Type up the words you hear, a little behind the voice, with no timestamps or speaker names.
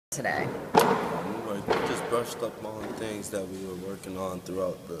Today. We just brushed up on things that we were working on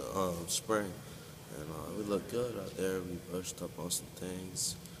throughout the spring, and we look good out there. We brushed up on some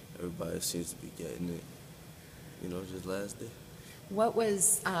things. Everybody seems to be getting it, just last day. What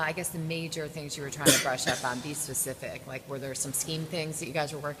was, I guess, the major things you were trying to brush up on? Be specific. Like, were there some scheme things that you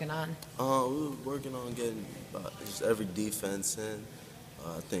guys were working on? We were working on getting just every defense in.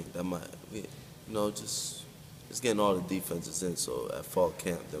 I think that just getting all the defenses in, so at fall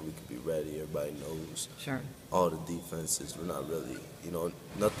camp that we could be ready. Everybody knows all the defenses. We're not really,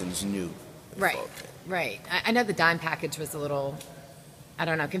 nothing's new in Right, fall camp. right. I know the dime package was a little, I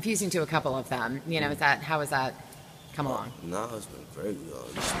don't know, confusing to a couple of them. How has that come along? Now it's been very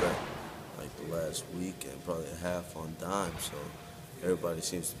good. We spent like the last week and probably a half on dime, so everybody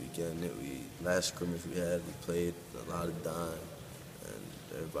seems to be getting it. Last scrimmage we played a lot of dime, and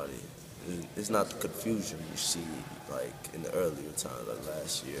everybody. It's not the confusion you see like in the earlier times, like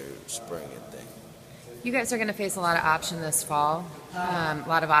last year, spring and thing. You guys are going to face a lot of option this fall, a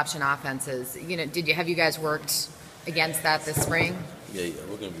lot of option offenses. Have you guys worked against that this spring? Yeah,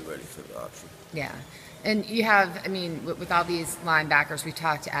 we're going to be ready for the option. Yeah. And you have, with all these linebackers, we've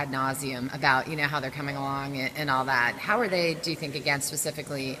talked ad nauseum about, how they're coming along and all that. How are they, do you think, against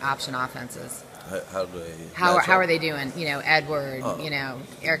specifically option offenses? How are they doing? Edward,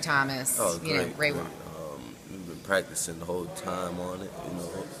 Eric Thomas, Ray. We've been practicing the whole time on it.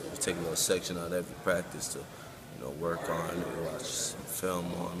 We're taking a section out of every practice to, work on it, watch some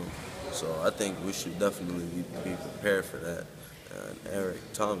film on them. So I think we should definitely be prepared for that. And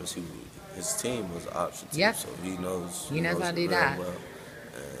Eric Thomas, his team was an option team, so he knows how to do that. Well.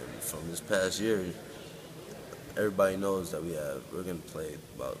 And from this past year, everybody knows that we're going to play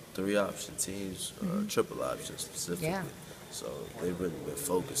about 3 option teams, triple option specifically. Yeah. So they've really been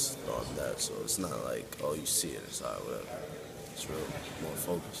focused on that. So it's not like, oh, you see it, it's all right, whatever. It's real more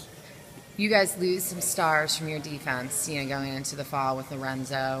focused. You guys lose some stars from your defense, going into the fall with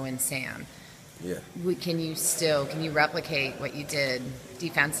Lorenzo and Sam. Yeah. Can you replicate what you did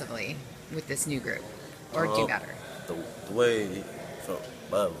defensively with this new group, or do better? The way,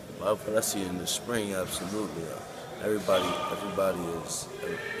 what I see in the spring, absolutely. Everybody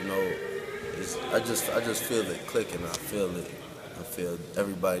is, I just feel it clicking. I feel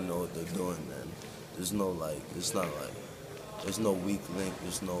everybody know what they're doing, and there's no there's no weak link.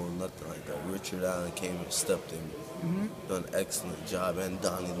 There's nothing like that. Richard Allen came and stepped in, done an excellent job, and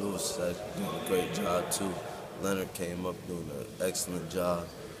Donnie Lewis is doing a great job too. Leonard came up doing an excellent job.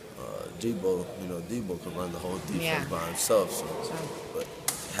 Debo could run the whole defense by himself. But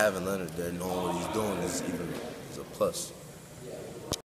having Leonard there, knowing what he's doing, is a plus.